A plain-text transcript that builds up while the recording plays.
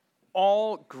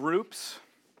All groups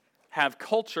have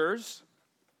cultures,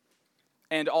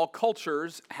 and all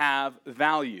cultures have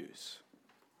values.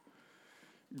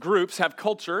 Groups have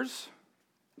cultures,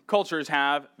 cultures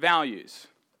have values.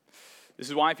 This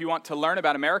is why if you want to learn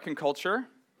about American culture,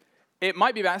 it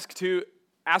might be best to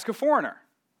ask a foreigner.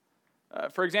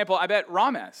 For example, I bet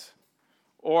Ramez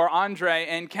or Andre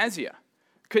and Kezia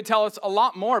could tell us a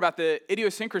lot more about the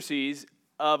idiosyncrasies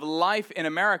of life in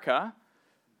America,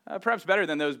 perhaps better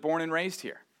than those born and raised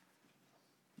here.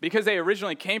 Because they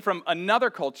originally came from another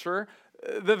culture,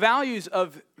 the values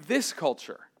of this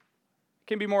culture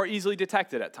can be more easily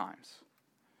detected at times.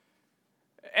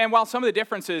 And while some of the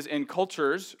differences in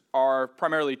cultures are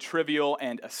primarily trivial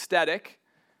and aesthetic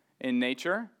in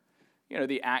nature,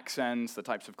 the accents, the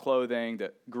types of clothing,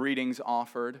 the greetings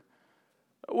offered,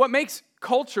 what makes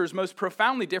cultures most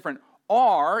profoundly different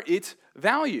are its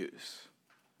values.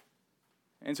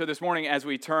 And so this morning, as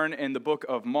we turn in the book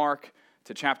of Mark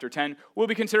to chapter 10, we'll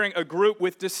be considering a group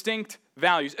with distinct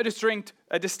values, a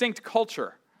distinct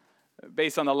culture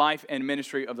based on the life and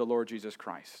ministry of the Lord Jesus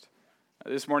Christ.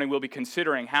 This morning, we'll be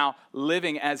considering how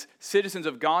living as citizens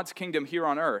of God's kingdom here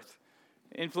on earth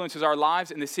influences our lives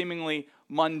in the seemingly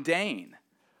mundane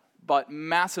but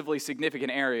massively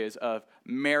significant areas of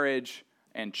marriage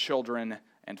and children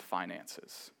and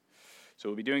finances. So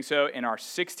we'll be doing so in our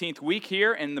 16th week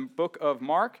here in the book of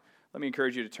Mark. Let me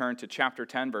encourage you to turn to chapter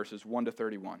 10, verses 1 to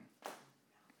 31.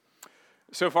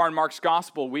 So far in Mark's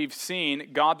gospel, we've seen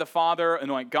God the Father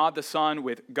anoint God the Son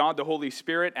with God the Holy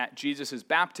Spirit at Jesus'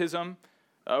 baptism.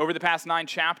 Over the past 9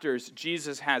 chapters,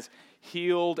 Jesus has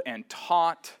healed and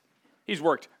taught. He's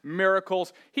worked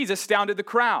miracles. He's astounded the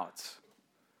crowds,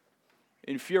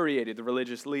 infuriated the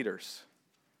religious leaders,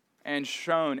 and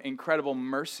shown incredible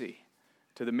mercy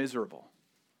to the miserable.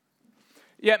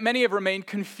 Yet many have remained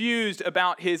confused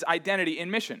about his identity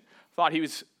and mission.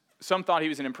 Some thought he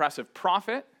was an impressive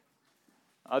prophet.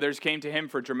 Others came to him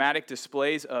for dramatic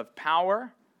displays of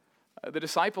power. The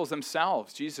disciples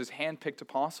themselves, Jesus' hand-picked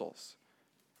apostles,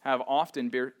 have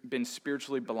often been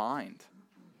spiritually blind.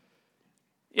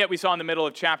 Yet we saw in the middle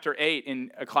of chapter 8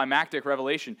 in a climactic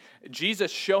revelation,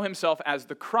 Jesus show himself as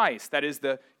the Christ, that is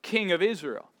the King of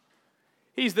Israel.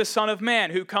 He's the Son of Man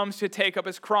who comes to take up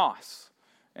his cross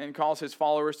and calls his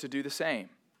followers to do the same.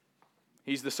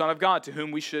 He's the Son of God to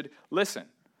whom we should listen.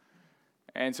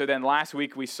 And so then last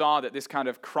week we saw that this kind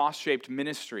of cross-shaped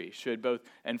ministry should both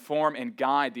inform and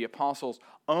guide the apostles'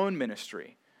 own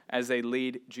ministry as they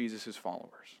lead Jesus'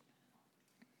 followers.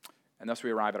 And thus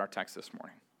we arrive at our text this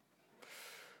morning.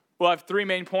 We'll have 3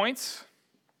 main points.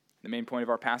 The main point of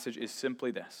our passage is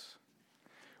simply this.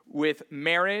 With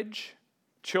marriage,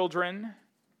 children,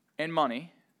 and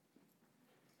money,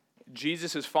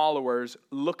 Jesus' followers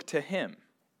look to him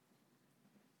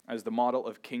as the model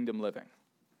of kingdom living.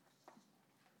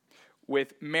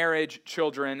 With marriage,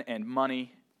 children, and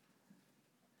money,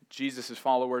 Jesus'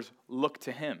 followers look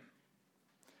to him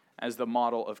as the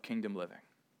model of kingdom living.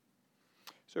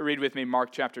 So read with me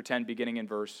Mark chapter 10, beginning in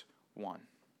verse 1.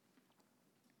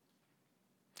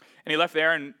 And he left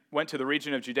there and went to the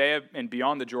region of Judea and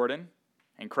beyond the Jordan,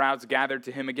 and crowds gathered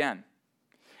to him again.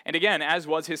 And again, as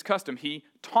was his custom, he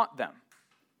taught them.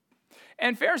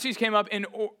 And Pharisees came up and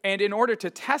in order to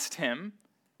test him,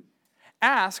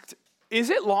 asked,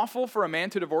 "Is it lawful for a man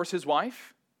to divorce his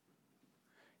wife?"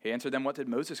 He answered them, "What did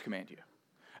Moses command you?"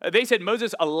 They said,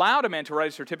 "Moses allowed a man to write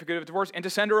a certificate of divorce and to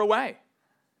send her away."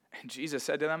 And Jesus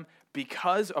said to them,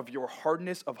 "Because of your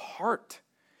hardness of heart,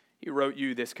 he wrote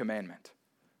you this commandment.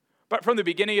 But from the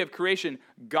beginning of creation,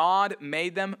 God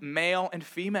made them male and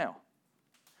female.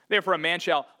 Therefore, a man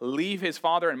shall leave his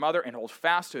father and mother and hold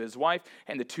fast to his wife,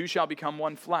 and the two shall become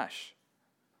one flesh.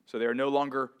 So they are no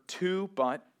longer two,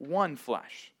 but one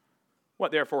flesh.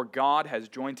 What therefore God has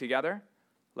joined together,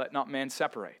 let not man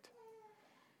separate."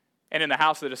 And in the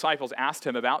house the disciples asked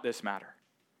him about this matter.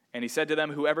 And he said to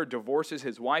them, "Whoever divorces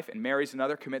his wife and marries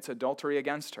another commits adultery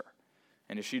against her.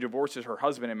 And if she divorces her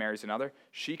husband and marries another,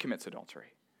 she commits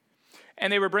adultery."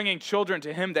 And they were bringing children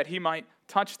to him that he might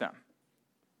touch them.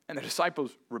 And the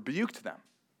disciples rebuked them.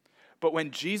 But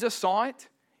when Jesus saw it,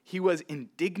 he was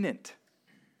indignant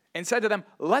and said to them,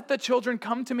 "Let the children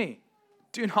come to me.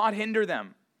 Do not hinder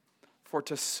them, for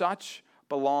to such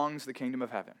belongs the kingdom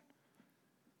of heaven.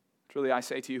 Truly I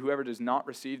say to you, whoever does not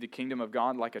receive the kingdom of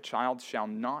God like a child shall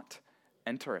not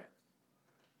enter it."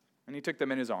 And he took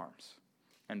them in his arms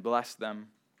and blessed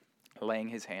them, laying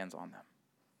his hands on them.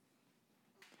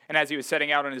 And as he was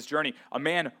setting out on his journey, a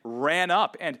man ran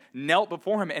up and knelt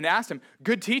before him and asked him,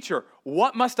 "Good teacher,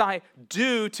 what must I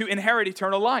do to inherit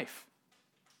eternal life?"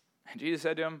 And Jesus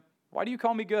said to him, "Why do you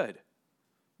call me good?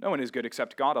 No one is good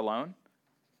except God alone.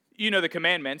 You know the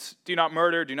commandments. Do not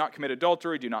murder, do not commit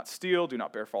adultery, do not steal, do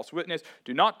not bear false witness,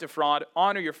 do not defraud,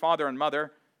 honor your father and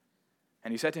mother.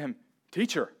 And he said to him,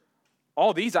 Teacher,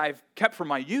 all these I have kept from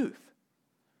my youth.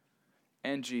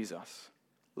 And Jesus,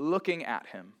 looking at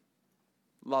him,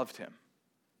 loved him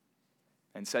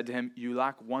and said to him, You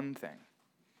lack one thing.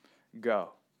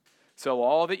 Go, sell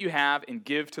all that you have and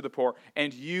give to the poor,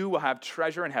 and you will have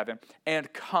treasure in heaven.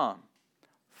 And come,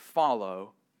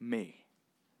 follow me.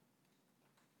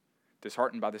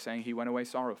 Disheartened by the saying, he went away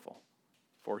sorrowful,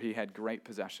 for he had great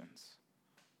possessions.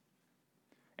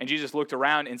 And Jesus looked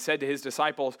around and said to his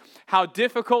disciples, How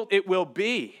difficult it will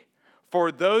be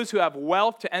for those who have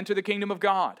wealth to enter the kingdom of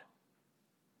God.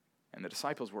 And the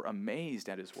disciples were amazed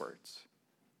at his words.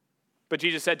 But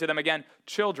Jesus said to them again,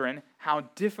 Children, how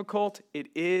difficult it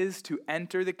is to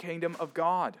enter the kingdom of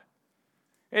God.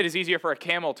 It is easier for a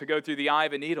camel to go through the eye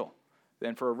of a needle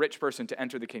than for a rich person to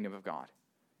enter the kingdom of God.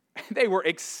 They were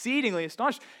exceedingly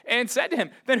astonished and said to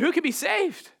him, Then who can be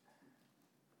saved?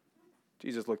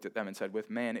 Jesus looked at them and said, With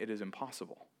man it is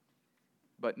impossible,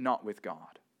 but not with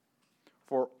God.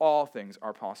 For all things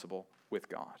are possible with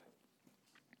God.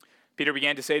 Peter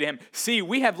began to say to him, See,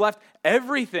 we have left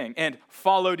everything and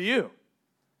followed you.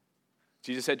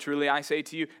 Jesus said, Truly I say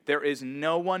to you, there is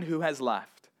no one who has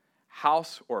left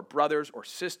house or brothers or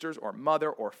sisters or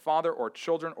mother or father or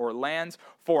children or lands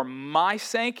for my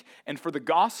sake and for the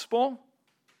gospel,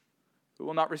 who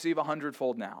will not receive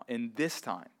 100-fold now in this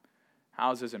time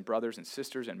houses and brothers and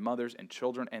sisters and mothers and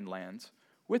children and lands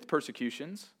with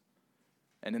persecutions,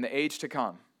 and in the age to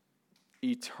come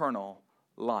eternal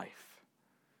life.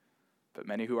 But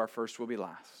many who are first will be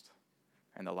last,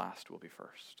 and the last will be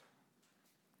first.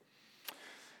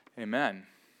 Amen.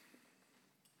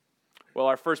 Well,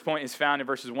 our first point is found in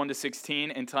verses 1 to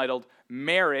 16, entitled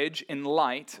Marriage in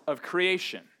Light of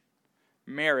Creation.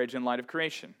 Marriage in light of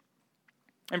creation.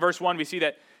 In verse 1, we see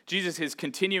that Jesus is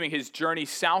continuing his journey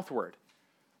southward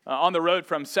on the road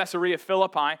from Caesarea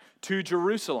Philippi to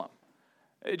Jerusalem.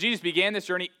 Jesus began this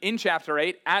journey in chapter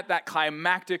 8 at that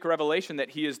climactic revelation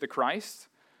that he is the Christ.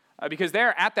 Because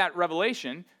there, at that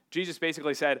revelation, Jesus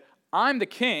basically said, I'm the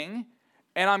king,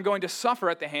 and I'm going to suffer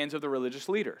at the hands of the religious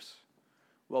leaders.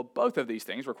 Well, both of these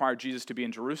things require Jesus to be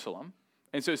in Jerusalem.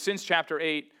 And so since chapter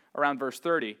 8, around verse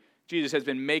 30, Jesus has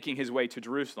been making his way to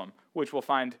Jerusalem, which we'll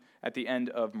find at the end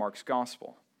of Mark's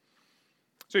gospel.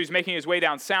 So he's making his way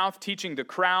down south, teaching the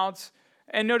crowds.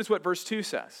 And notice what verse 2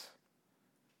 says.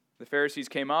 The Pharisees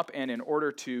came up, and in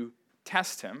order to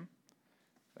test him,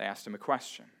 they asked him a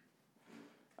question.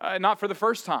 Not for the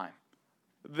first time.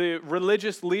 The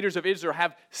religious leaders of Israel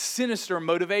have sinister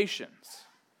motivations.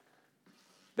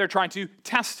 They're trying to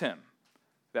test him,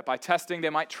 that by testing they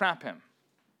might trap him.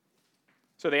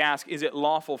 So they ask, is it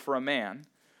lawful for a man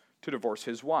to divorce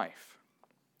his wife?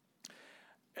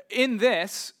 In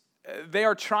this, they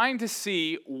are trying to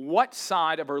see what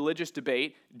side of a religious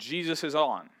debate Jesus is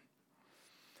on.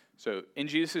 So in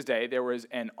Jesus' day, there was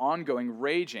an ongoing,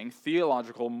 raging,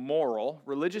 theological, moral,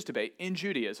 religious debate in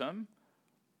Judaism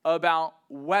about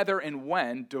whether and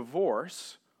when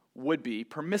divorce would be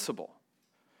permissible.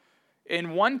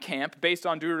 In one camp, based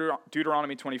on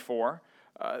Deuteronomy 24,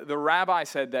 the rabbi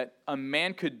said that a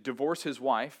man could divorce his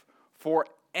wife for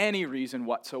any reason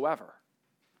whatsoever.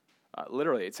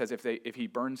 Literally, it says if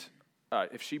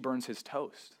she burns his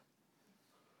toast.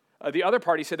 The other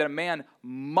party said that a man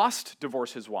must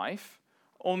divorce his wife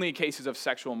only in cases of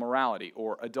sexual immorality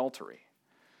or adultery.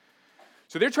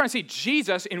 So they're trying to see,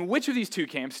 Jesus, in which of these two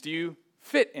camps do you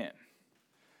fit in?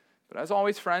 But as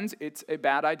always, friends, it's a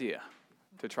bad idea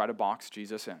to try to box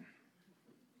Jesus in.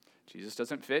 Jesus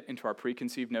doesn't fit into our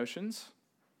preconceived notions.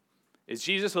 Is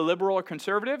Jesus a liberal or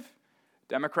conservative?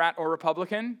 Democrat or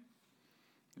Republican?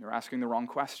 You're asking the wrong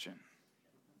question.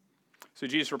 So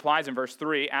Jesus replies in verse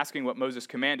 3, asking what Moses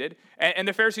commanded. And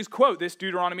the Pharisees quote this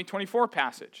Deuteronomy 24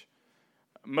 passage.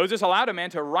 Moses allowed a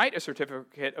man to write a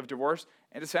certificate of divorce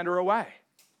and to send her away.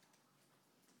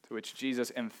 To which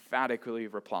Jesus emphatically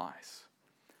replies,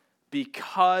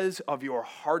 because of your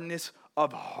hardness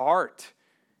of heart,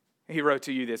 he wrote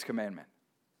to you this commandment.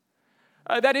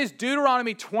 That is,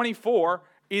 Deuteronomy 24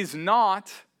 is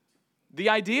not the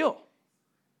ideal.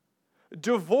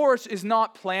 Divorce is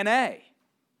not plan A.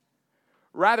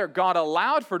 Rather, God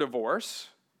allowed for divorce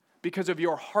because of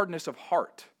your hardness of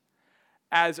heart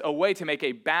as a way to make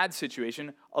a bad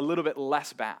situation a little bit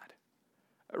less bad.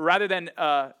 Rather than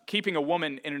keeping a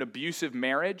woman in an abusive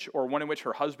marriage or one in which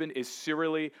her husband is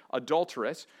serially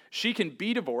adulterous, she can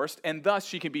be divorced and thus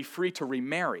she can be free to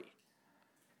remarry.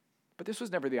 But this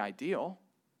was never the ideal.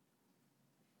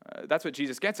 That's what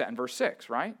Jesus gets at in verse 6,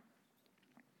 right?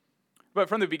 But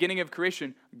from the beginning of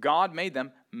creation, God made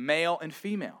them male and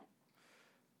female.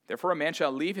 Therefore, a man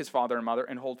shall leave his father and mother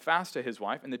and hold fast to his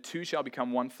wife, and the two shall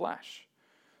become one flesh.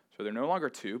 So they're no longer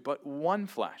two, but one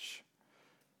flesh.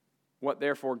 What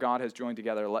therefore God has joined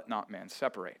together, let not man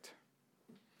separate.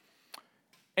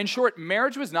 In short,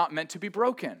 marriage was not meant to be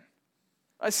broken.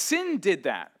 A sin did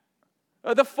that.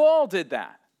 The fall did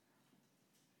that.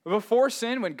 Before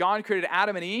sin, when God created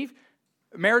Adam and Eve,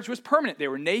 marriage was permanent. They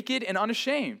were naked and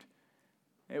unashamed.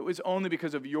 It was only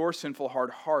because of your sinful hard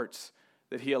hearts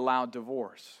that he allowed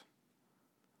divorce.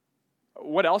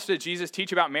 What else did Jesus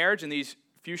teach about marriage in these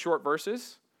few short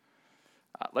verses?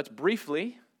 Let's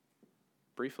briefly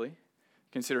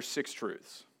consider 6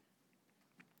 truths.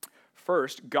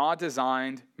 First, God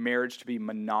designed marriage to be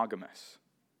monogamous.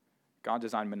 God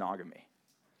designed monogamy.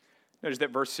 Notice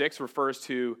that verse 6 refers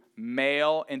to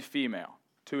male and female,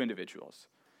 2 individuals.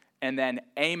 And then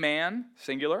a man,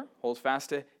 singular, holds fast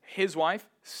to his wife,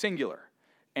 singular.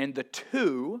 And the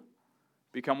 2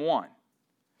 become one.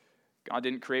 God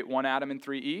didn't create 1 Adam and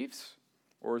 3 Eves,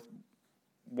 or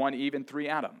 1 Eve and 3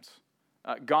 Adams.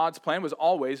 God's plan was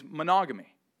always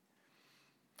monogamy.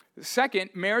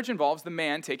 Second, marriage involves the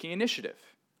man taking initiative.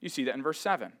 You see that in verse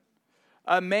 7.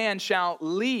 A man shall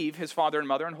leave his father and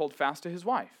mother and hold fast to his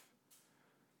wife.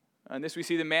 And this we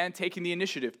see the man taking the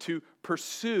initiative to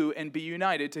pursue and be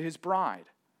united to his bride.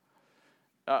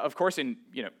 Of course, in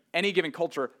any given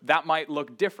culture, that might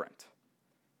look different.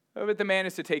 But the man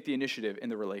is to take the initiative in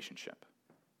the relationship.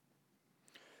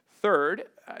 Third,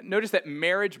 notice that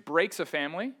marriage breaks a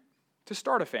family to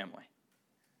start a family.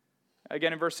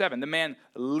 Again, in verse 7, the man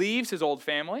leaves his old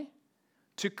family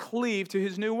to cleave to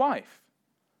his new wife,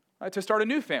 to start a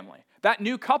new family. That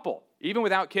new couple, even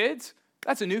without kids,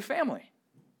 that's a new family.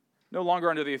 No longer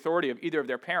under the authority of either of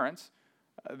their parents.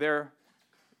 They're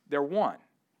one.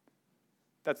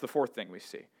 That's the fourth thing we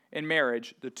see. In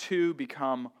marriage, the 2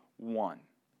 become one.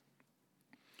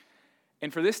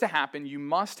 And for this to happen, you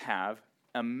must have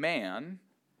a man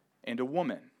and a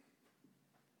woman.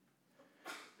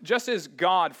 Just as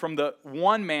God, from the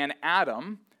one man,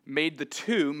 Adam, made the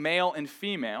 2, male and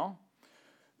female,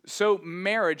 so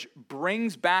marriage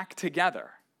brings back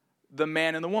together the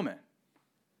man and the woman.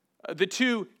 The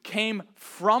 2 came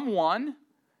from one,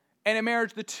 and in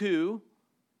marriage, the 2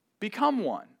 become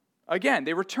one. Again,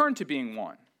 they return to being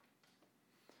one.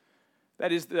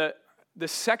 That is, the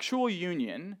sexual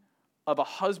union of a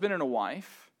husband and a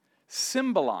wife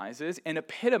symbolizes and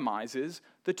epitomizes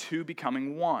the 2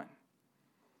 becoming one.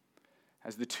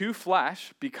 As the 2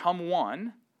 flesh become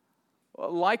one,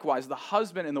 likewise, the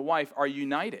husband and the wife are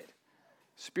united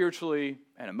spiritually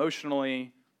and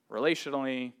emotionally,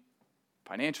 relationally,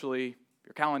 financially,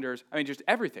 your calendars, just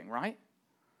everything, right?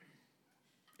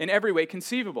 In every way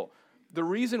conceivable. The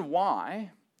reason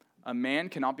why a man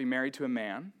cannot be married to a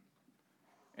man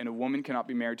and a woman cannot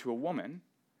be married to a woman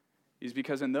is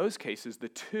because in those cases, the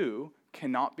 2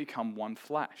 cannot become one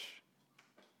flesh.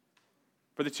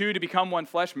 For the 2 to become one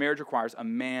flesh, marriage requires a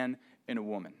man and a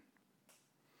woman.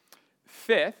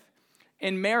 Fifth,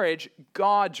 in marriage,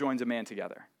 God joins a man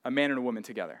and a woman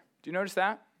together. Do you notice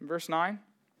that in verse 9?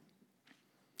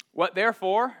 What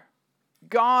therefore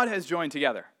God has joined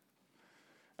together.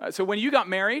 So when you got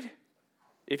married,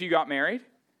 if you got married,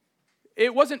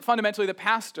 it wasn't fundamentally the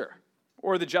pastor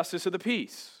or the justice of the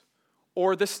peace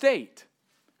or the state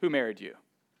who married you.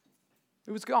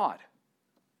 It was God.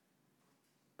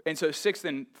 And so sixth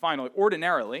and finally,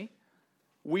 ordinarily,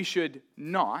 we should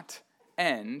not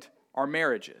end our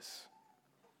marriages.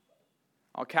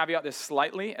 I'll caveat this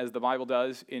slightly, as the Bible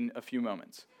does in a few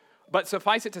moments. But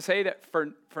suffice it to say that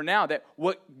for now, that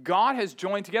what God has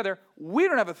joined together, we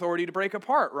don't have authority to break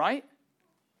apart, right?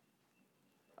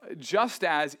 Just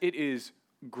as it is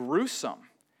gruesome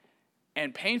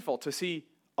and painful to see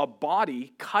a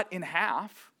body cut in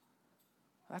half,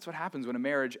 that's what happens when a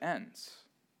marriage ends.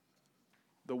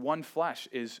 The one flesh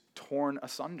is torn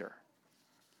asunder.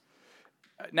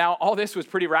 Now, all this was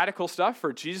pretty radical stuff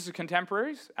for Jesus'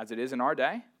 contemporaries, as it is in our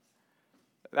day.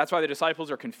 That's why the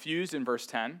disciples are confused in verse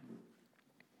 10.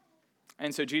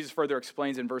 And so Jesus further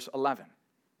explains in verse 11.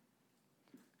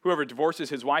 Whoever divorces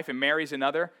his wife and marries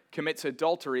another commits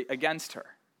adultery against her.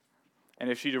 And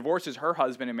if she divorces her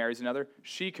husband and marries another,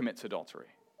 she commits adultery.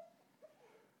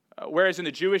 Whereas in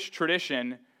the Jewish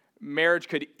tradition, marriage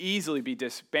could easily be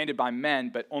disbanded by men,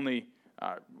 but only,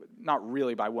 not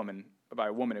really by women. By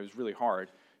a woman, it was really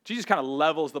hard. Jesus kind of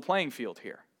levels the playing field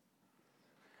here.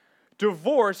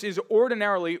 Divorce is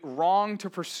ordinarily wrong to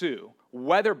pursue,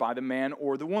 whether by the man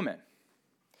or the woman.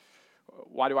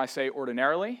 Why do I say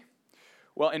ordinarily?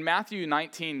 Well, in Matthew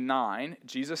 19:9,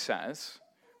 Jesus says,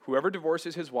 whoever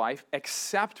divorces his wife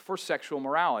except for sexual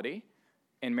morality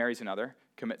and marries another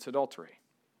commits adultery.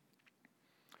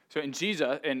 So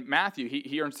in Matthew,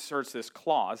 he inserts this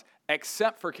clause,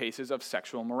 except for cases of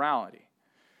sexual immorality.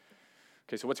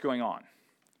 Okay, so what's going on?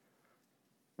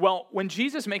 Well, when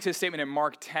Jesus makes his statement in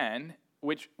Mark 10,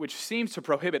 which seems to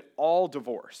prohibit all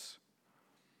divorce,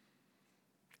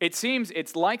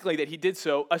 it's likely that he did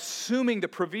so assuming the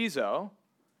proviso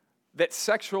that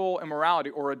sexual immorality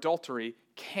or adultery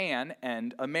can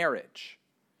end a marriage.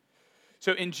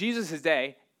 So in Jesus'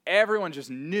 day, everyone just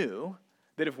knew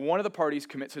that if one of the parties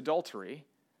commits adultery,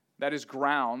 that is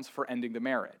grounds for ending the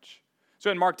marriage. So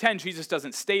in Mark 10, Jesus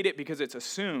doesn't state it because it's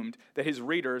assumed that his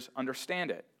readers understand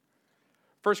it.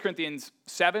 1 Corinthians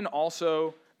 7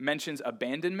 also mentions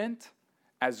abandonment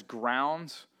as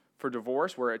grounds for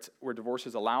divorce, where divorce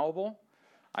is allowable.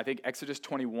 I think Exodus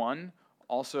 21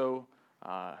 also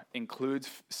includes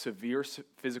severe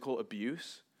physical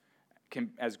abuse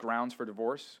as grounds for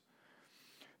divorce.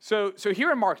 So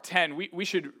here in Mark 10, we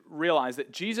should realize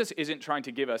that Jesus isn't trying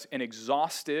to give us an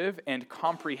exhaustive and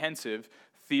comprehensive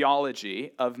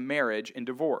theology of marriage and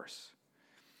divorce.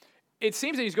 It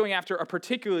seems that he's going after a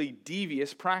particularly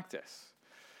devious practice,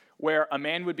 where a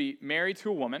man would be married to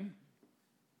a woman,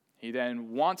 he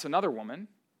then wants another woman,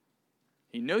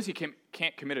 he knows he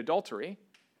can't commit adultery,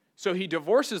 so he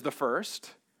divorces the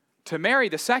first to marry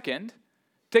the second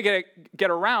to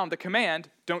get around the command,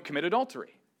 don't commit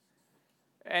adultery.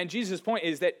 And Jesus' point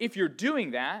is that if you're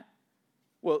doing that,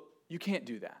 well, you can't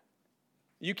do that.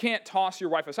 You can't toss your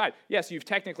wife aside. Yes, you've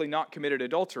technically not committed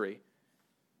adultery,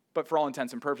 but for all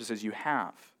intents and purposes, you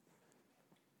have.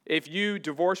 If you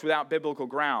divorce without biblical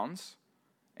grounds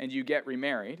and you get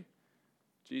remarried,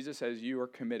 Jesus says you are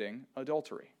committing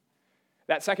adultery.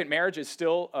 That second marriage is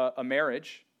still a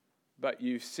marriage, but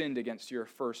you've sinned against your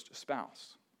first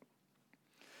spouse.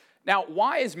 Now,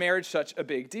 why is marriage such a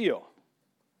big deal?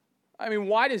 I mean,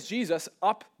 why does Jesus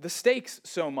up the stakes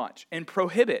so much and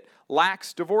prohibit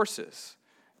lax divorces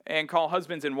and call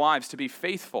husbands and wives to be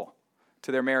faithful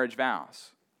to their marriage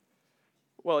vows?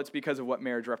 Well, it's because of what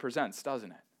marriage represents,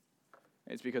 doesn't it?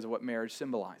 It's because of what marriage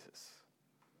symbolizes.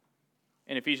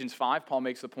 In Ephesians 5, Paul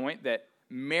makes the point that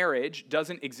marriage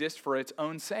doesn't exist for its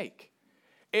own sake.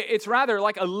 It's rather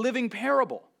like a living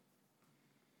parable.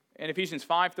 In Ephesians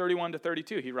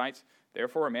 5:31-32, he writes,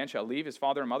 "Therefore a man shall leave his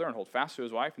father and mother and hold fast to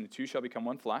his wife, and the two shall become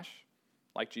one flesh,"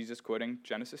 like Jesus quoting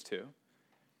Genesis 2.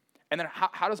 And then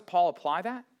how does Paul apply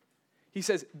that? He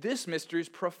says, this mystery is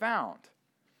profound.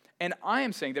 And I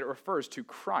am saying that it refers to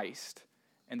Christ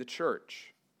and the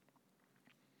church.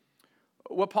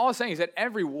 What Paul is saying is that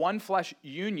every one flesh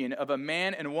union of a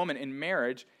man and a woman in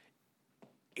marriage,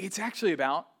 it's actually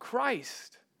about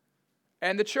Christ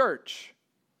and the church.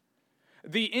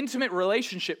 The intimate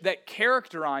relationship that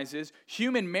characterizes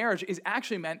human marriage is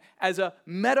actually meant as a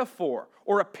metaphor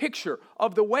or a picture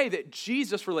of the way that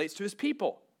Jesus relates to his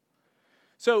people.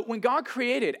 So when God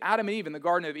created Adam and Eve in the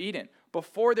Garden of Eden,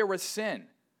 before there was sin,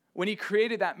 when he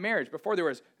created that marriage, before there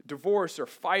was divorce or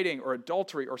fighting or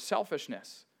adultery or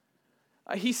selfishness,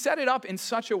 he set it up in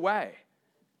such a way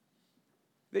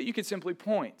that you could simply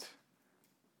point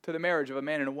to the marriage of a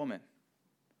man and a woman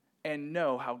and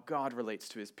know how God relates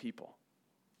to his people.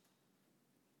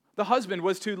 The husband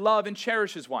was to love and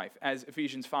cherish his wife, as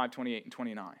Ephesians 5:28 and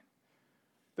 29.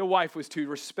 The wife was to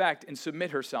respect and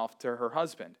submit herself to her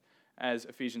husband, as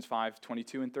Ephesians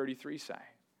 5:22 and 33 say.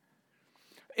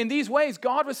 In these ways,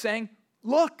 God was saying,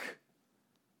 look,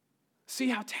 see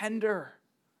how tender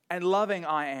and loving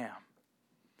I am.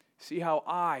 See how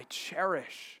I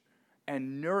cherish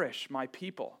and nourish my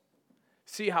people.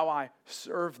 See how I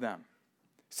serve them.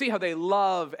 See how they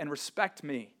love and respect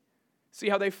me. See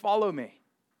how they follow me.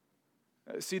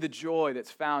 See the joy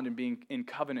that's found in being in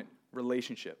covenant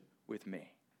relationship with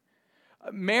me.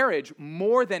 Marriage,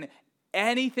 more than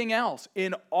anything else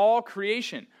in all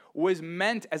creation, was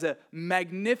meant as a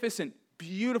magnificent,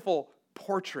 beautiful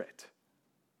portrait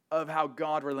of how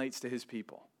God relates to his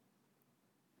people.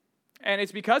 And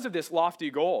it's because of this lofty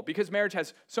goal, because marriage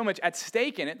has so much at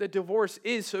stake in it, that divorce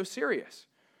is so serious.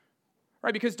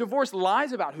 Right? Because divorce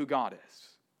lies about who God is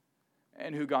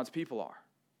and who God's people are.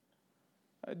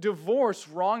 Divorce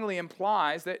wrongly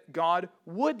implies that God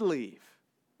would leave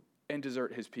and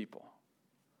desert his people,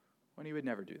 when he would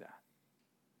never do that.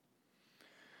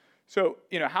 So,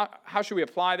 how should we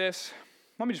apply this?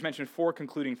 Let me just mention 4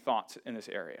 concluding thoughts in this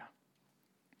area.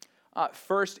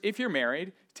 First, if you're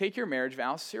married, take your marriage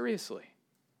vows seriously.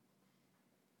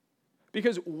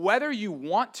 Because whether you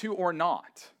want to or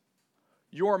not,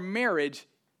 your marriage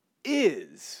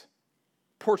is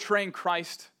portraying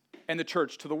Christ and the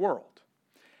church to the world.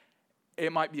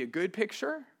 It might be a good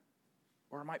picture,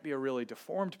 or it might be a really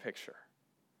deformed picture.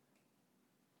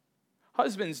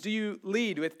 Husbands, do you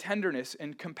lead with tenderness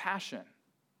and compassion?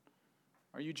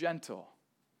 Are you gentle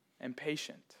and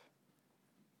patient?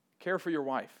 Care for your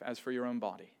wife as for your own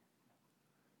body.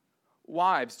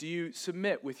 Wives, do you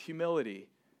submit with humility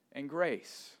and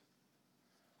grace?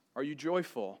 Are you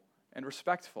joyful and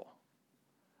respectful?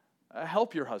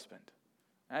 Help your husband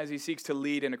as he seeks to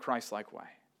lead in a Christ-like way.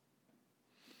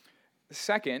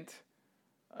 Second,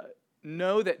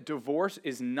 know that divorce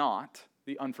is not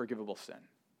the unforgivable sin.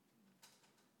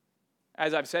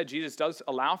 As I've said, Jesus does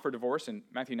allow for divorce in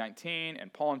Matthew 19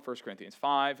 and Paul in 1 Corinthians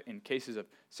 5 in cases of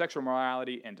sexual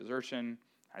immorality and desertion.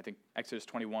 I think Exodus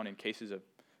 21 in cases of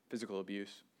physical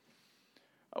abuse.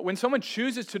 When someone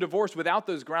chooses to divorce without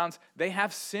those grounds, they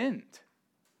have sinned,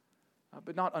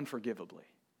 but not unforgivably.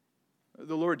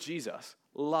 The Lord Jesus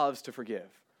loves to forgive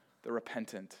the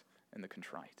repentant and the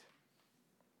contrite.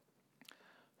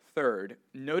 Third,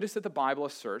 notice that the Bible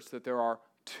asserts that there are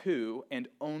two and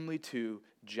only two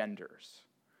genders.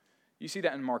 You see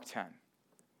that in Mark 10.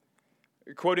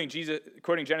 Quoting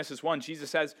Genesis 1,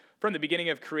 Jesus says, "From the beginning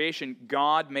of creation,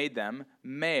 God made them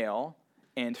male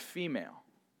and female."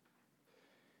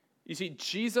 You see,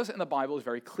 Jesus in the Bible is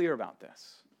very clear about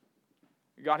this.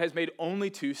 God has made only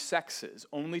two sexes,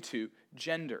 only two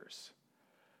genders.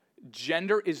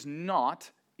 Gender is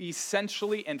not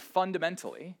essentially and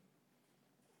fundamentally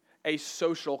a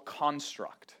social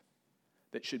construct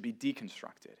that should be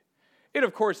deconstructed. It,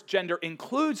 of course, gender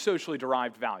includes socially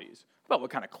derived values about what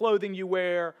kind of clothing you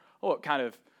wear, what kind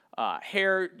of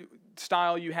hair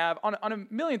style you have, on a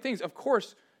million things. Of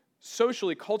course,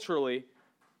 socially, culturally,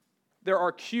 there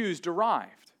are cues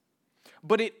derived.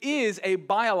 But it is a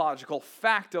biological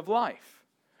fact of life.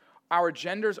 Our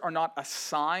genders are not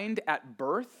assigned at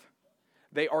birth.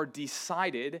 They are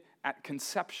decided at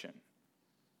conception.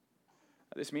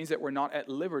 This means that we're not at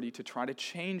liberty to try to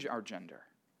change our gender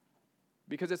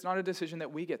because it's not a decision that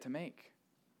we get to make,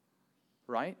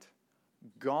 right?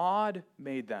 God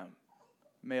made them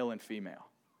male and female.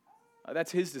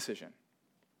 That's his decision.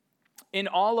 In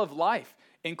all of life,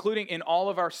 including in all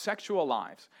of our sexual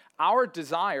lives, our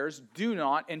desires do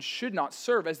not and should not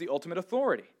serve as the ultimate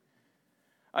authority.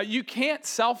 You can't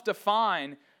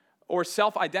self-define or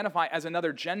self-identify as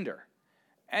another gender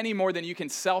any more than you can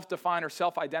self-define or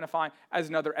self-identify as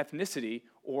another ethnicity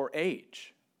or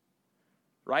age,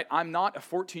 right? I'm not a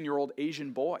 14-year-old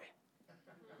Asian boy,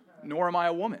 nor am I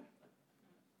a woman.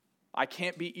 I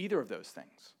can't be either of those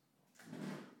things.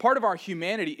 Part of our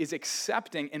humanity is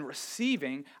accepting and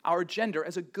receiving our gender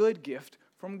as a good gift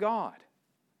from God.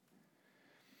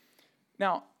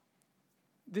 Now,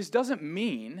 this doesn't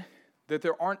mean that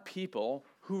there aren't people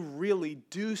who really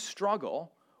do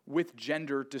struggle with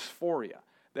gender dysphoria.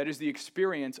 That is the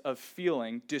experience of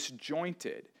feeling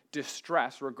disjointed,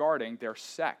 distress regarding their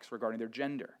sex, regarding their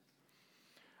gender.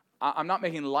 I'm not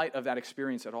making light of that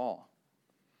experience at all.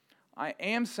 I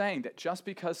am saying that just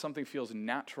because something feels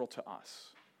natural to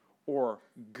us or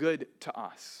good to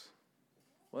us,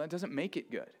 well, that doesn't make it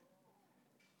good.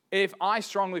 If I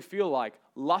strongly feel like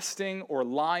lusting or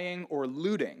lying or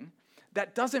looting,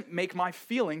 that doesn't make my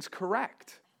feelings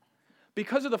correct.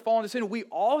 Because of the fall into sin, we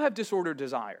all have disordered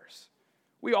desires.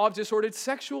 We all have disordered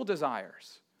sexual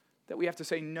desires that we have to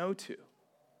say no to.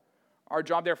 Our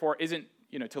job, therefore, isn't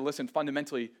to listen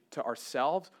fundamentally to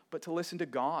ourselves, but to listen to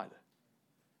God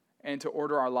and to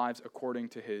order our lives according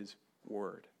to his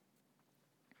word.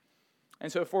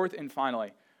 And so fourth and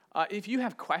finally, if you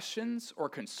have questions or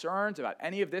concerns about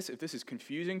any of this, if this is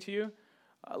confusing to you,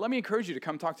 let me encourage you to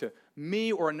come talk to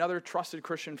me or another trusted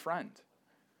Christian friend.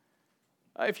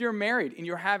 If you're married and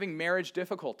you're having marriage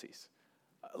difficulties,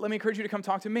 let me encourage you to come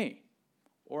talk to me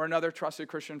or another trusted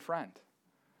Christian friend.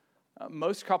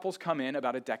 Most couples come in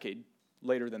about a decade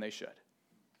later than they should.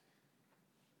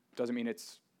 Doesn't mean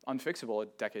it's unfixable a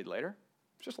decade later.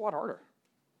 It's just a lot harder.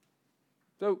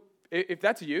 So if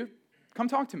that's you, come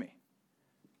talk to me.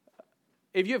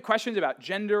 If you have questions about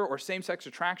gender or same-sex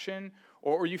attraction,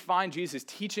 or you find Jesus'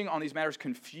 teaching on these matters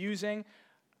confusing,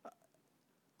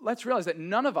 let's realize that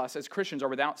none of us as Christians are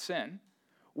without sin.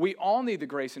 We all need the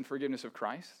grace and forgiveness of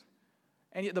Christ,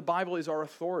 and yet the Bible is our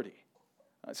authority.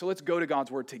 So let's go to God's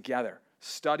word together,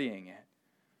 studying it,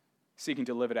 seeking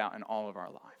to live it out in all of our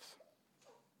lives.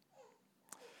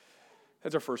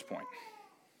 That's our first point.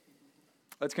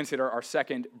 Let's consider our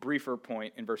second, briefer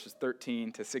point in verses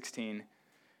 13 to 16,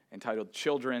 entitled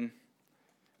Children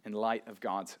in Light of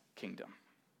God's Kingdom.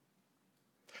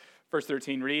 Verse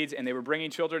 13 reads, "And they were bringing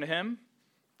children to him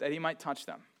that he might touch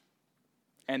them.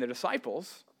 And the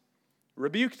disciples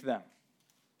rebuked them."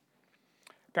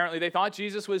 Apparently, they thought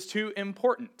Jesus was too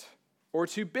important or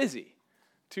too busy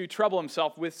to trouble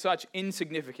himself with such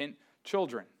insignificant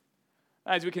children.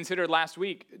 As we considered last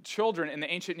week, children in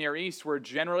the ancient Near East were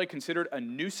generally considered a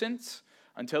nuisance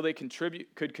until they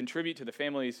could contribute to the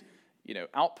family's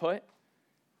output.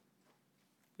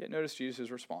 Yet notice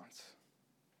Jesus' response.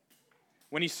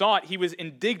 When he saw it, he was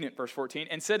indignant, verse 14,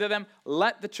 and said to them,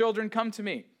 "Let the children come to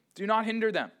me. Do not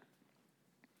hinder them."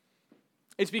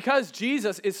 It's because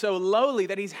Jesus is so lowly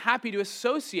that he's happy to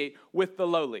associate with the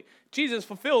lowly. Jesus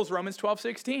fulfills Romans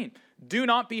 12:16. Do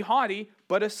not be haughty,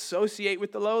 but associate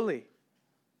with the lowly.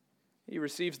 He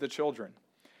receives the children.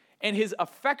 And his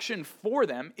affection for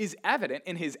them is evident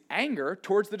in his anger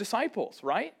towards the disciples,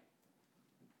 right?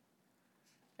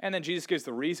 And then Jesus gives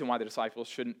the reason why the disciples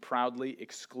shouldn't proudly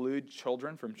exclude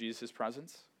children from Jesus'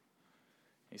 presence.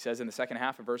 He says in the second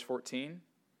half of verse 14,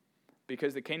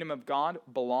 because the kingdom of God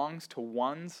belongs to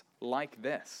ones like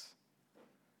this.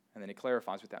 And then he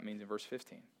clarifies what that means in verse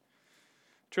 15.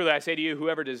 Truly I say to you,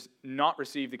 whoever does not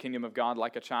receive the kingdom of God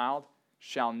like a child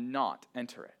shall not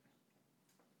enter it.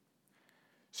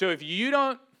 So if you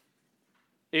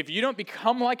don't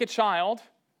become like a child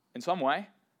in some way,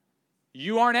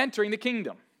 you aren't entering the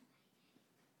kingdom.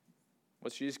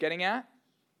 What's Jesus getting at?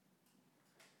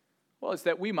 Well, it's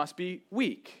that we must be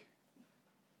weak,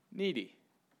 needy,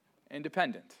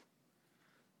 independent,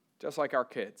 just like our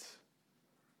kids,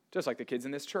 just like the kids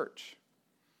in this church,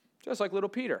 just like little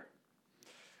Peter.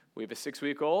 We have a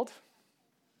 6-week-old.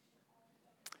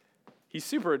 He's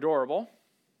super adorable,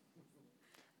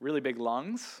 really big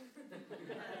lungs,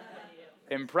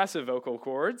 impressive vocal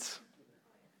cords.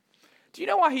 Do you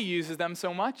know why he uses them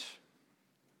so much?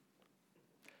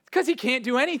 Because he can't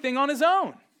do anything on his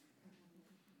own.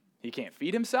 He can't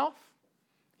feed himself.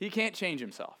 He can't change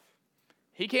himself.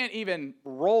 He can't even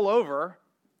roll over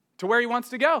to where he wants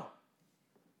to go.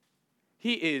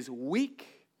 He is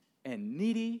weak and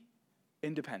needy,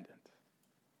 independent.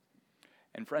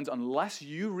 And friends, unless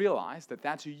you realize that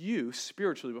that's you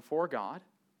spiritually before God,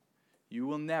 you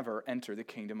will never enter the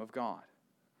kingdom of God.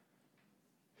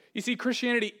 You see,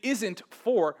 Christianity isn't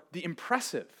for the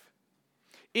impressive.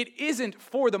 It isn't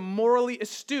for the morally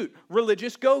astute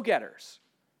religious go-getters,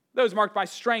 those marked by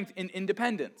strength and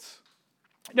independence.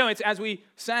 No, it's as we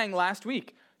sang last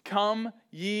week, come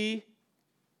ye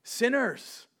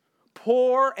sinners,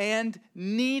 poor and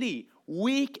needy,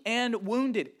 weak and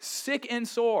wounded, sick and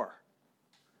sore.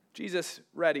 Jesus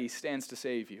ready stands to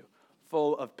save you,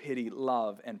 full of pity,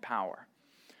 love, and power.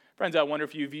 Friends, I wonder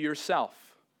if you view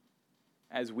yourself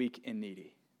as weak and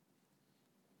needy.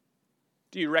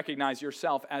 Do you recognize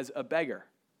yourself as a beggar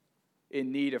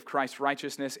in need of Christ's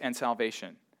righteousness and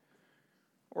salvation?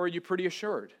 Or are you pretty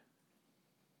assured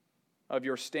of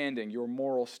your standing, your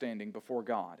moral standing before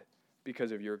God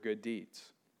because of your good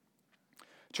deeds?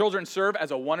 Children serve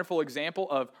as a wonderful example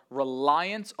of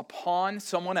reliance upon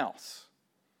someone else.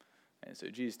 And so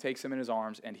Jesus takes them in his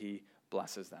arms and he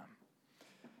blesses them.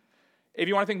 If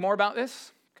you want to think more about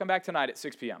this, come back tonight at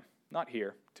 6 p.m. Not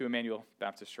here, to Emmanuel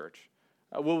Baptist Church.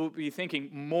 We'll be thinking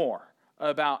more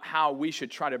about how we should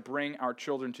try to bring our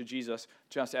children to Jesus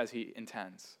just as he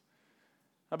intends.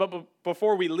 But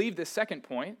before we leave this second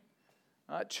point,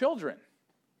 children,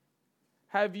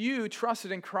 have you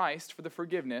trusted in Christ for the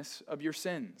forgiveness of your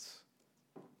sins?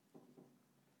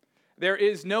 There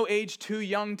is no age too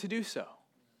young to do so.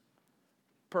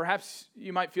 Perhaps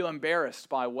you might feel embarrassed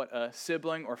by what a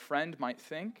sibling or friend might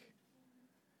think.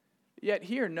 Yet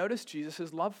here, notice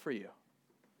Jesus' love for you.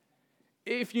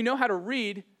 If you know how to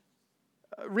read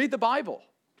the Bible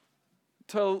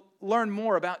to learn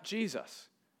more about Jesus,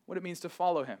 what it means to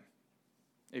follow him.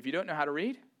 If you don't know how to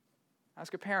read,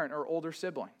 ask a parent or older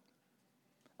sibling.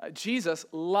 Jesus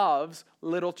loves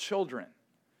little children,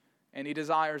 and he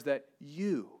desires that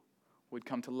you would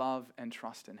come to love and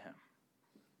trust in him.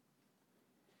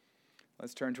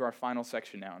 Let's turn to our final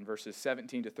section now in verses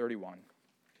 17 to 31,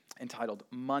 entitled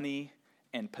Money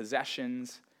and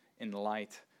Possessions in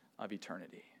Light of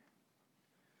Eternity.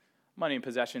 Money and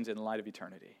possessions in light of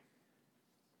eternity.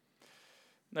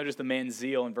 Notice the man's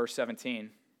zeal in verse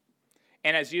 17.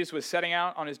 And as Jesus was setting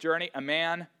out on his journey, a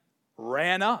man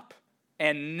ran up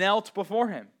and knelt before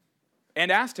him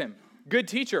and asked him, "Good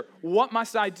teacher, what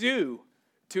must I do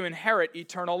to inherit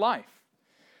eternal life?"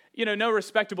 You know, no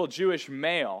respectable Jewish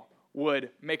male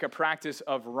would make a practice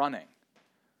of running.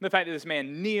 The fact that this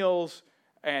man kneels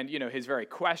and, his very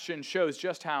question shows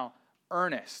just how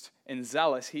earnest and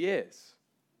zealous he is.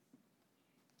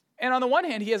 And on the one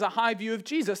hand, he has a high view of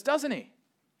Jesus, doesn't he?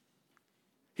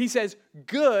 He says,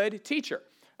 "Good teacher,"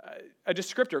 a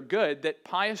descriptor, good, that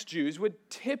pious Jews would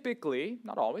typically,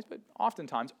 not always, but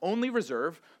oftentimes, only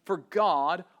reserve for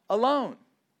God alone.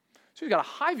 So he's got a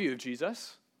high view of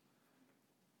Jesus.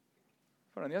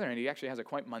 But on the other hand, he actually has a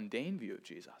quite mundane view of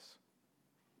Jesus.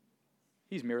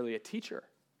 He's merely a teacher.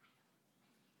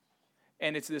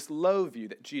 And it's this low view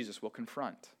that Jesus will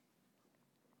confront.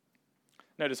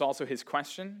 Notice also his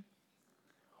question.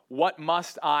 What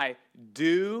must I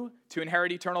do to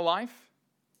inherit eternal life?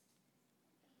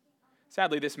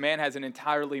 Sadly, this man has an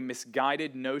entirely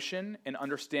misguided notion and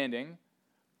understanding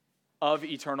of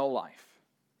eternal life.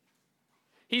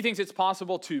 He thinks it's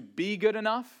possible to be good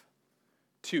enough,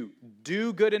 to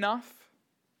do good enough,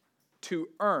 to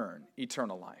earn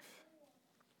eternal life.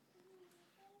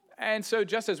 And so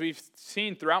just as we've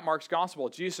seen throughout Mark's gospel,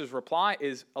 Jesus' reply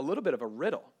is a little bit of a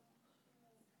riddle.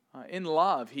 In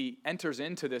love, he enters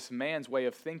into this man's way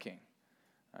of thinking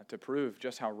to prove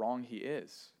just how wrong he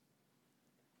is.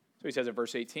 So he says in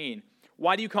verse 18,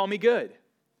 "Why do you call me good?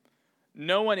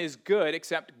 No one is good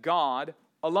except God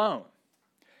alone."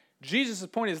 Jesus'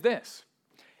 point is this: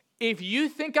 if you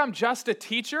think I'm just a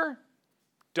teacher,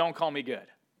 don't call me good.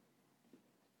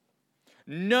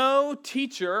 No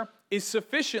teacher is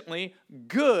sufficiently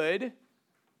good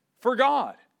for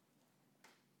God.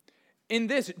 In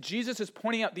this, Jesus is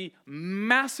pointing out the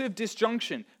massive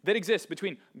disjunction that exists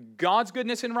between God's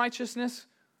goodness and righteousness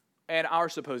and our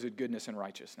supposed goodness and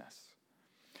righteousness.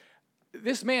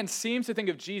 This man seems to think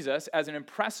of Jesus as an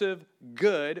impressive,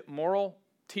 good, moral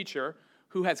teacher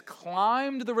who has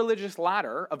climbed the religious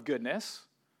ladder of goodness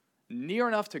near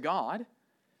enough to God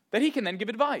that he can then give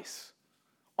advice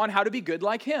on how to be good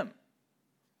like him.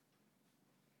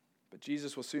 But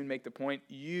Jesus will soon make the point,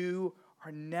 you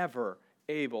are never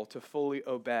able to fully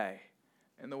obey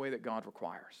in the way that God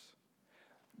requires.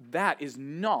 That is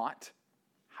not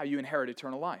how you inherit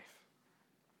eternal life.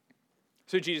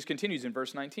 So Jesus continues in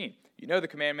verse 19. You know the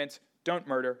commandments: don't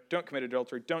murder, don't commit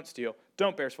adultery, don't steal,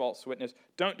 don't bear false witness,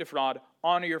 don't defraud,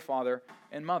 honor your father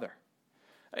and mother.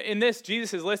 In this,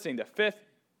 Jesus is listing the fifth,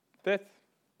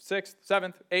 sixth,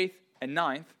 seventh, eighth, and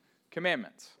ninth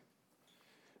commandments.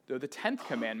 Though the 10th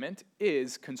commandment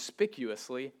is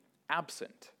conspicuously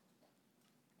absent.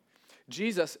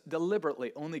 Jesus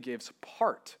deliberately only gives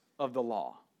part of the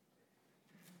law.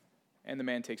 And the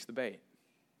man takes the bait.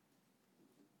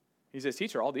 He says,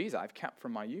 "Teacher, all these I've kept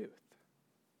from my youth."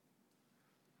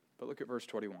 But look at verse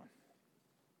 21.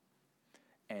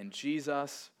 And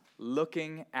Jesus,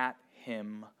 looking at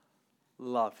him,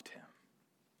 loved him.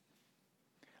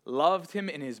 Loved him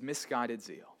in his misguided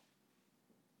zeal.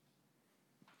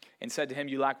 And said to him,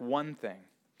 "You lack one thing.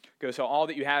 Go sell all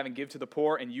that you have and give to the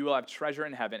poor, and you will have treasure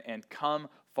in heaven, and come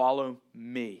follow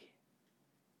me."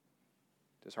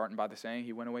 Disheartened by the saying,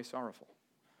 he went away sorrowful,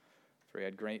 for he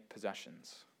had great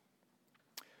possessions.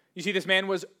 You see, this man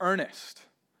was earnest,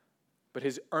 but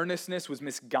his earnestness was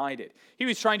misguided. He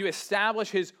was trying to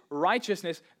establish his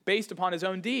righteousness based upon his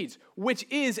own deeds, which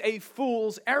is a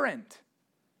fool's errand.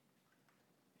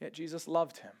 Yet Jesus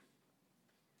loved him.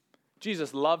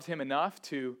 Jesus loved him enough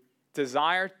to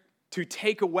desire to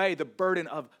take away the burden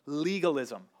of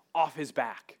legalism off his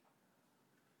back.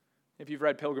 If you've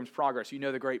read Pilgrim's Progress, you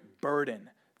know the great burden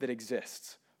that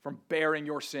exists from bearing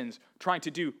your sins, trying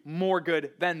to do more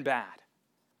good than bad.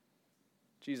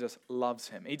 Jesus loves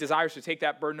him. He desires to take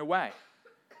that burden away.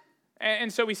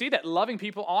 And so we see that loving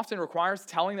people often requires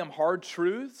telling them hard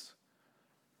truths.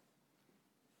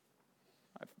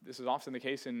 This is often the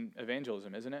case in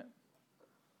evangelism, isn't it?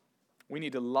 We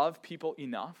need to love people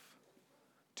enough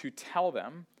to tell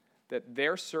them that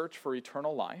their search for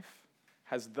eternal life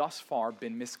has thus far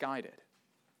been misguided.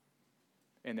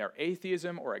 In their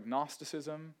atheism or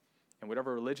agnosticism, and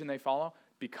whatever religion they follow,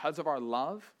 because of our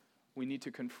love, we need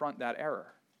to confront that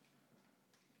error.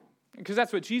 Because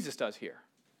that's what Jesus does here.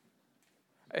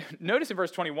 Notice in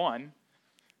verse 21,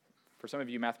 for some of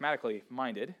you mathematically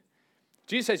minded,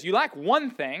 Jesus says, you lack one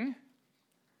thing,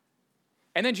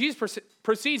 and then Jesus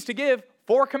proceeds to give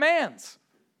 4 commands.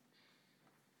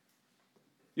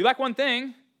 You lack one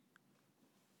thing,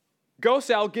 go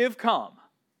sell, give, come.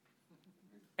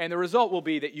 And the result will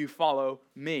be that you follow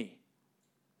me.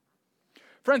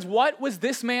 Friends, what was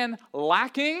this man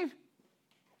lacking?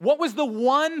 What was the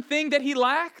one thing that he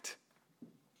lacked?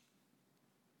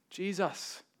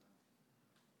 Jesus.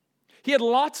 He had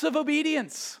lots of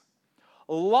obedience,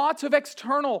 lots of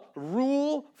external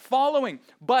rule following,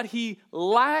 but he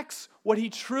lacks what he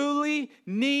truly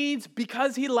needs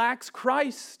because he lacks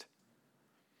Christ.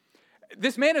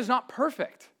 This man is not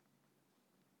perfect.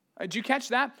 Did you catch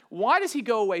that? Why does he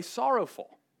go away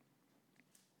sorrowful?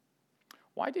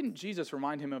 Why didn't Jesus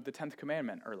remind him of the 10th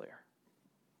commandment earlier?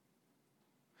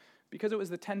 Because it was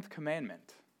the 10th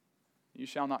commandment, you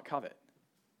shall not covet,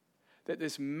 that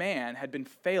this man had been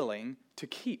failing to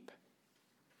keep.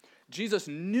 Jesus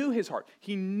knew his heart.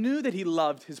 He knew that he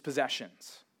loved his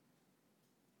possessions.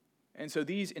 And so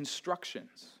these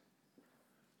instructions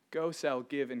Go, sell,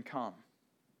 give, and come.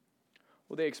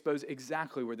 Well, they expose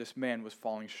exactly where this man was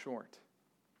falling short.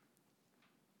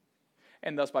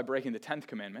 And thus, by breaking the 10th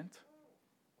commandment,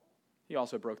 he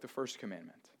also broke the first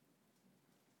commandment.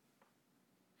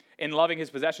 In loving his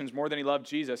possessions more than he loved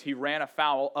Jesus, he ran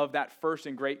afoul of that first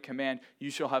and great command, you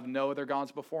shall have no other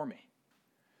gods before me.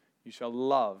 You shall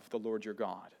love the Lord your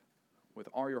God with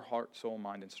all your heart, soul,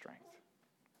 mind, and strength.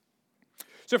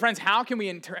 So friends, how can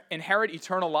we inherit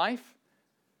eternal life?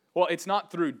 Well, it's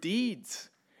not through deeds.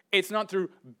 It's not through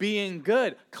being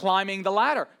good, climbing the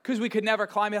ladder, because we could never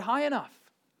climb it high enough.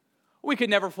 We could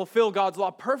never fulfill God's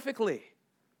law perfectly.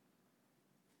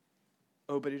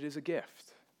 Oh, but it is a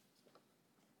gift,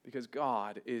 because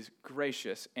God is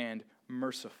gracious and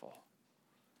merciful.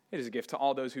 It is a gift to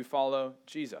all those who follow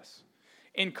Jesus.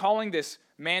 In calling this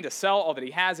man to sell all that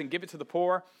he has and give it to the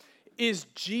poor, is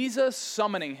Jesus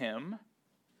summoning him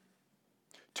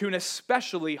to an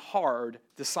especially hard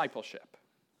discipleship?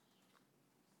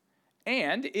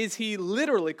 And is he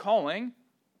literally calling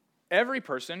every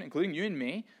person, including you and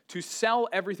me, to sell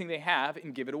everything they have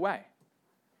and give it away?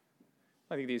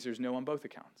 I think the answer is no on both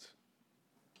accounts.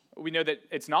 We know that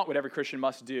it's not what every Christian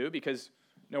must do, because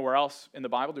nowhere else in the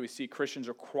Bible do we see Christians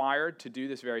required to do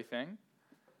this very thing.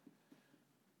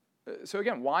 So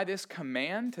again, why this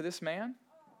command to this man?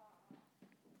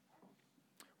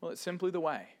 Well, it's simply the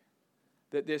way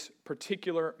that this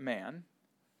particular man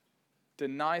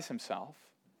denies himself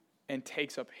and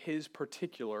takes up his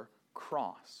particular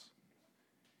cross.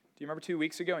 Do you remember 2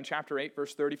 weeks ago in chapter 8,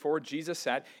 verse 34, Jesus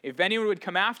said, if anyone would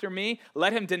come after me,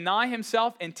 let him deny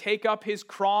himself and take up his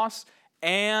cross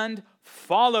and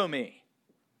follow me.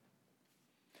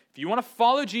 If you want to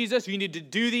follow Jesus, you need to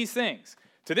do these things.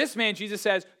 To this man, Jesus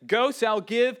says, go, sell,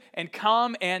 give, and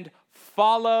come and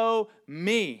follow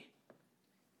me.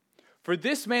 For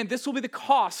this man, this will be the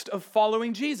cost of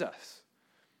following Jesus.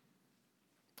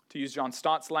 To use John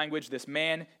Stott's language, this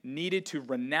man needed to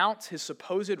renounce his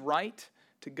supposed right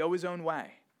to go his own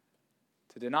way.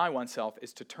 To deny oneself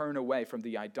is to turn away from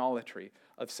the idolatry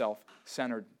of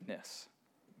self-centeredness.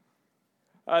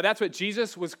 That's what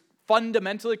Jesus was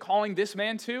fundamentally calling this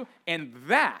man to, and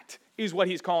that is what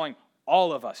he's calling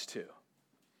all of us to.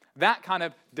 That kind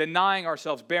of denying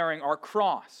ourselves, bearing our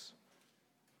cross.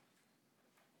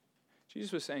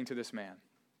 Jesus was saying to this man,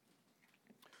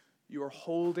 you are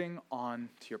holding on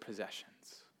to your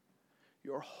possessions.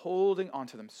 You are holding on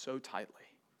to them so tightly.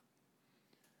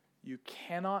 You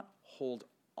cannot hold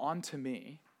on to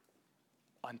me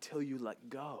until you let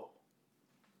go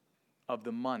of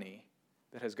the money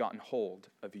that has gotten hold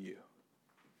of you.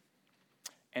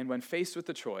 And when faced with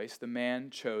the choice, the man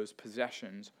chose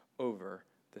possessions over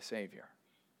the Savior.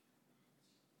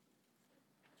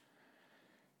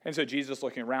 And so Jesus,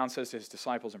 looking around, says to his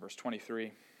disciples in verse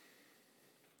 23,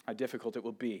 how difficult it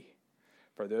will be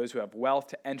for those who have wealth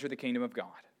to enter the kingdom of God.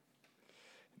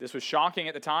 This was shocking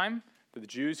at the time for the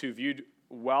Jews who viewed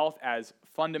wealth as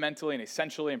fundamentally and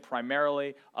essentially and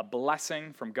primarily a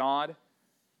blessing from God.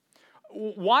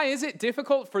 Why is it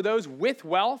difficult for those with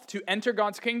wealth to enter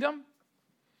God's kingdom?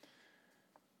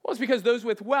 Well, it's because those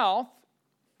with wealth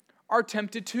are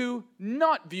tempted to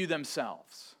not view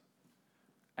themselves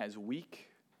as weak,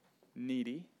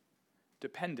 needy,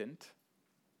 dependent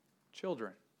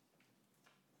children.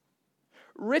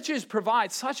 Riches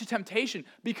provide such a temptation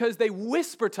because they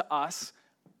whisper to us,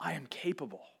 I am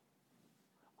capable,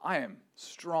 I am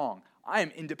strong, I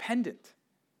am independent.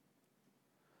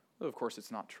 Well, of course,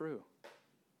 it's not true.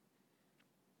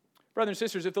 Brothers and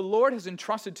sisters, if the Lord has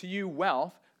entrusted to you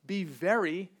wealth, be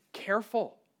very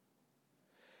careful.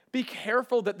 Be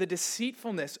careful that the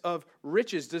deceitfulness of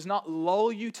riches does not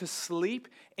lull you to sleep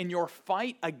in your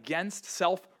fight against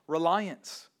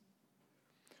self-reliance.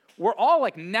 We're all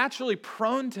naturally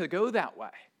prone to go that way.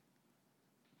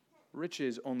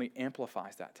 Riches only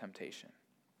amplifies that temptation.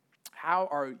 How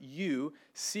are you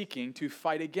seeking to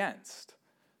fight against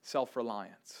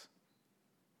self-reliance?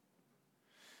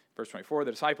 Verse 24,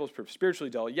 the disciples proved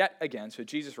spiritually dull yet again. So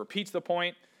Jesus repeats the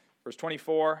point. Verse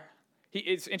 24,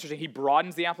 it's interesting. He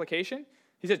broadens the application.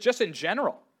 He says, just in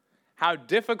general, how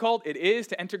difficult it is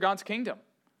to enter God's kingdom.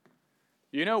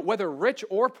 You know, whether rich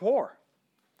or poor,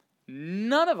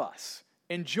 none of us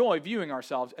enjoy viewing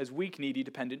ourselves as weak, needy,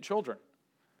 dependent children.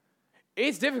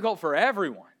 It's difficult for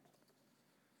everyone.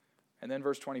 And then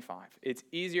verse 25, it's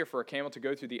easier for a camel to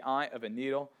go through the eye of a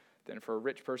needle than for a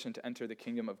rich person to enter the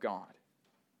kingdom of God.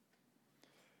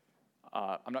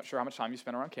 I'm not sure how much time you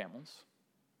spend around camels.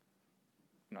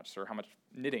 I'm not sure how much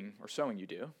knitting or sewing you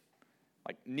do.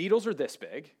 Needles are this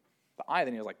big. The eye of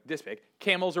the needle is this big.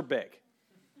 Camels are big.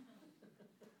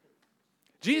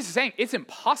 Jesus is saying it's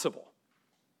impossible.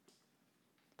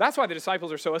 That's why the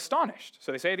disciples are so astonished.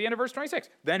 So they say at the end of verse 26,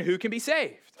 then who can be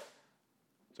saved?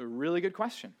 It's a really good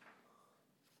question.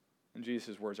 And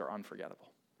Jesus' words are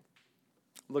unforgettable.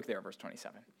 Look there at verse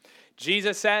 27.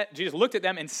 Jesus looked at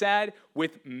them and said,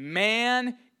 with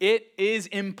man it is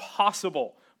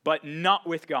impossible, but not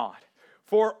with God.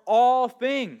 For all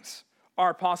things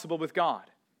are possible with God.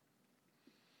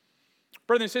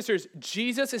 Brothers and sisters,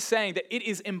 Jesus is saying that it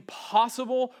is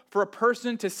impossible for a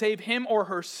person to save him or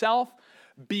herself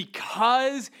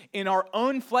because in our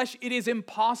own flesh it is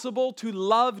impossible to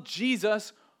love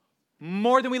Jesus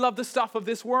more than we love the stuff of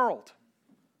this world.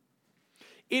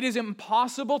 It is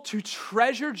impossible to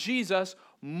treasure Jesus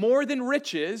more than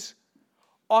riches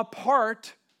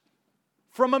apart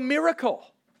from a miracle.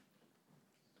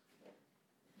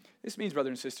 This means,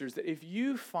 brothers and sisters, that if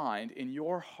you find in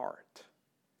your heart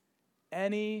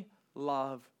any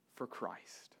love for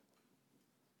Christ,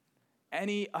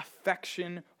 any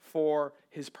affection for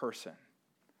his person,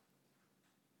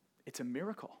 it's a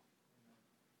miracle.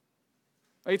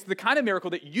 It's the kind of miracle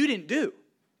that you didn't do.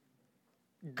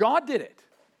 God did it.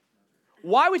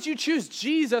 Why would you choose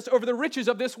Jesus over the riches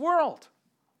of this world?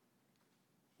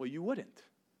 Well, you wouldn't,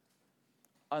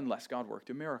 unless God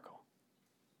worked a miracle.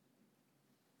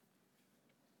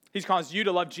 He's caused you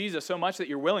to love Jesus so much that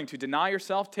you're willing to deny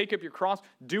yourself, take up your cross,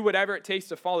 do whatever it takes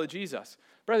to follow Jesus.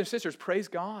 Brothers and sisters, praise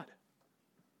God.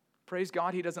 Praise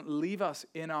God, he doesn't leave us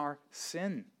in our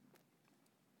sin.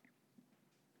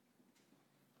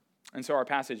 And so our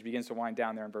passage begins to wind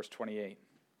down there in verse 28.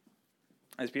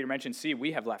 As Peter mentioned, see,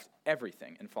 we have left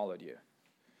everything and followed you.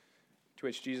 To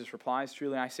which Jesus replies,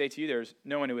 truly I say to you, there is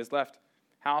no one who has left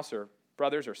house or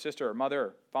brothers or sister or mother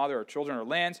or father or children or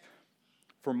lands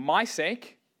for my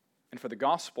sake and for the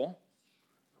gospel,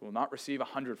 who will not receive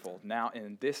 100-fold now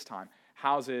in this time,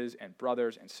 houses and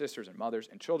brothers and sisters and mothers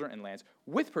and children and lands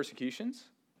with persecutions,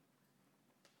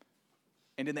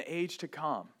 and in the age to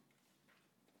come,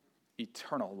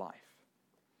 eternal life.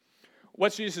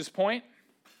 What's Jesus' point?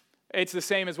 It's the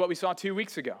same as what we saw 2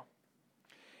 weeks ago.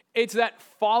 It's that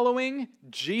following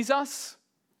Jesus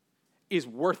is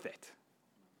worth it.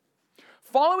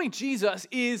 Following Jesus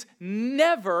is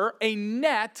never a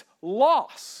net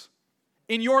loss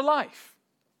in your life.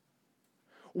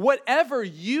 Whatever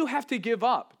you have to give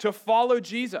up to follow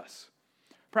Jesus,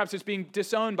 perhaps it's being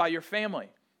disowned by your family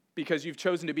because you've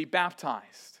chosen to be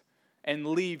baptized and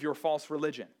leave your false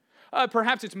religion.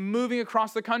 Perhaps it's moving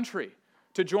across the country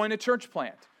to join a church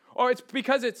plant. Or it's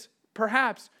because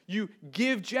perhaps you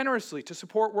give generously to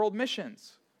support world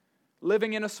missions,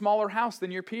 living in a smaller house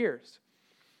than your peers.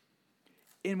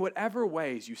 In whatever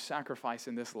ways you sacrifice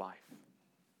in this life,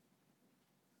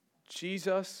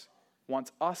 Jesus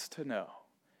wants us to know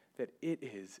that it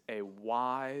is a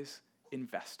wise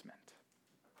investment.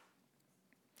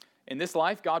 In this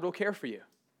life, God will care for you,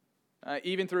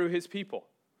 even through his people.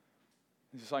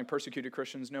 This is something persecuted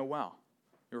Christians know well.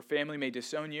 Your family may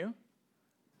disown you,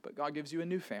 but God gives you a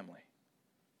new family,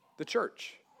 the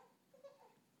church.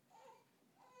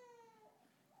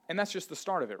 And that's just the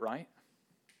start of it, right?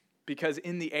 Because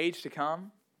in the age to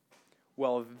come,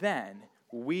 well, then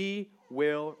we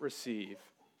will receive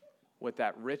what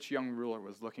that rich young ruler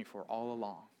was looking for all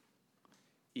along: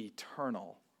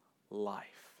 eternal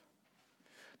life.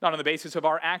 Not on the basis of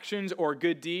our actions or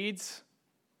good deeds,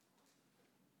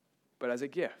 but as a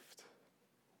gift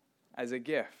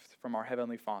from our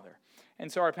Heavenly Father.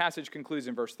 And so our passage concludes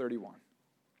in verse 31.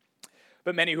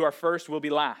 But many who are first will be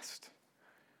last,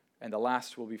 and the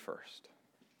last will be first.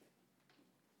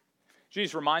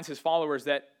 Jesus reminds his followers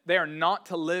that they are not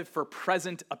to live for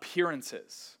present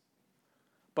appearances,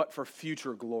 but for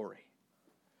future glory.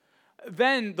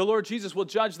 Then the Lord Jesus will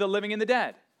judge the living and the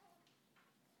dead.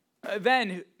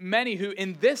 Then many who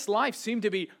in this life seem to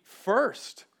be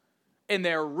first in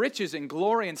their riches and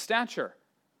glory and stature,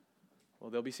 well,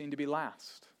 they'll be seen to be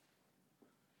last.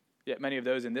 Yet many of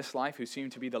those in this life who seem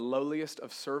to be the lowliest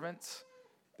of servants,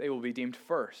 they will be deemed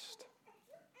first.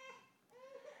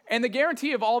 And the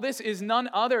guarantee of all this is none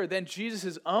other than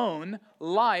Jesus' own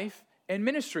life and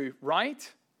ministry,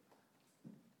 right?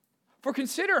 For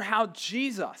consider how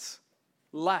Jesus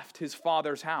left his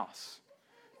Father's house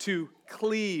to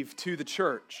cleave to the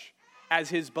church as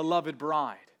his beloved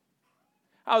bride.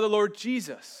 How the Lord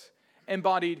Jesus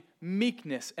embodied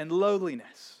meekness and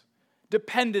lowliness,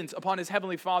 dependence upon his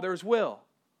Heavenly Father's will,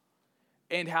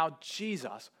 and how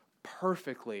Jesus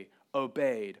perfectly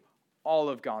obeyed all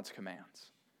of God's commands.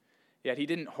 Yet he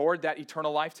didn't hoard that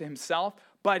eternal life to himself,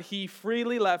 but he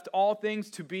freely left all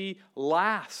things to be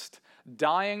last,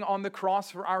 dying on the cross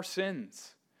for our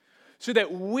sins, so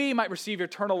that we might receive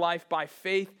eternal life by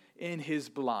faith in his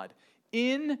blood,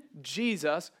 in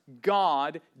Jesus,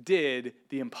 God did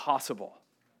the impossible.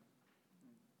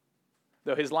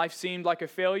 Though his life seemed like a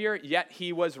failure, yet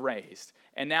he was raised.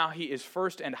 And now he is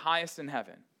first and highest in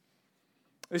heaven.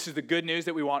 This is the good news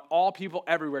that we want all people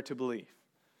everywhere to believe.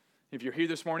 If you're here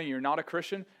this morning and you're not a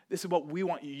Christian, this is what we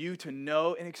want you to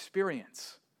know and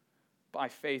experience by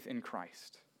faith in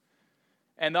Christ.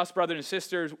 And thus, brothers and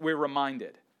sisters, we're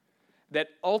reminded that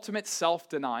ultimate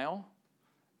self-denial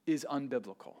is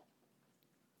unbiblical.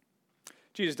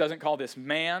 Jesus doesn't call this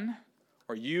man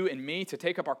or you and me to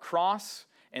take up our cross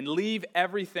and leave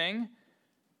everything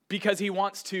because he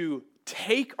wants to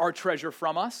take our treasure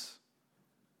from us.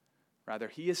 Rather,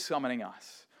 he is summoning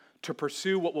us to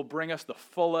pursue what will bring us the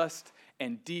fullest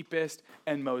and deepest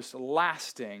and most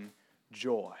lasting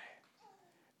joy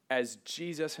as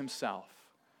Jesus himself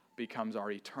becomes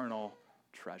our eternal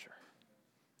treasure.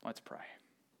 Let's pray.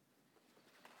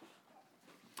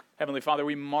 Heavenly Father,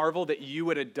 we marvel that you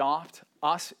would adopt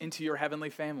us into your heavenly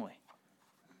family.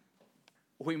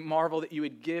 We marvel that you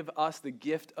would give us the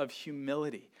gift of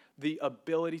humility, the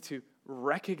ability to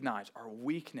recognize our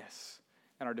weakness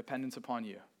and our dependence upon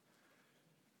you.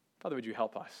 Father, would you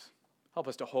help us? Help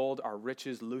us to hold our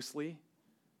riches loosely.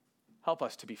 Help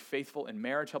us to be faithful in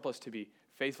marriage. Help us to be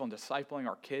faithful in discipling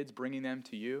our kids, bringing them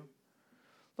to you.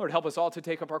 Lord, help us all to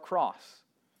take up our cross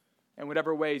in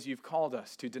whatever ways you've called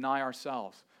us to deny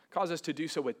ourselves. Cause us to do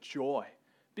so with joy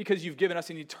because you've given us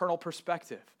an eternal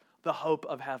perspective, the hope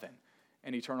of heaven,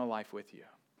 and eternal life with you.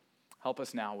 Help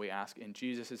us now, we ask, in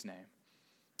Jesus' name.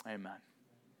 Amen.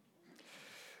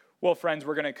 Well, friends,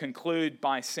 we're going to conclude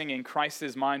by singing Christ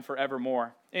is Mine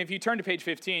Forevermore. And if you turn to page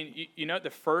 15, you note the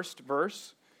first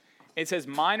verse. It says,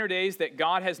 "Mine are days that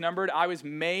God has numbered. I was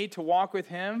made to walk with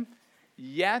him,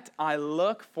 yet I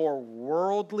look for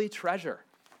worldly treasure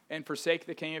and forsake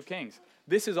the King of Kings."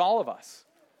 This is all of us.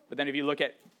 But then if you look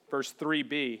at verse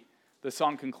 3b, the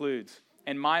song concludes,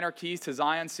 "And mine are keys to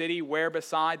Zion city, where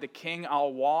beside the King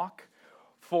I'll walk,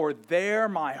 for there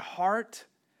my heart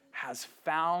has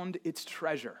found its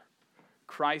treasure.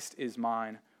 Christ is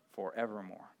mine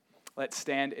forevermore." Let's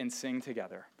stand and sing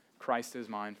together. Christ is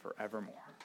mine forevermore.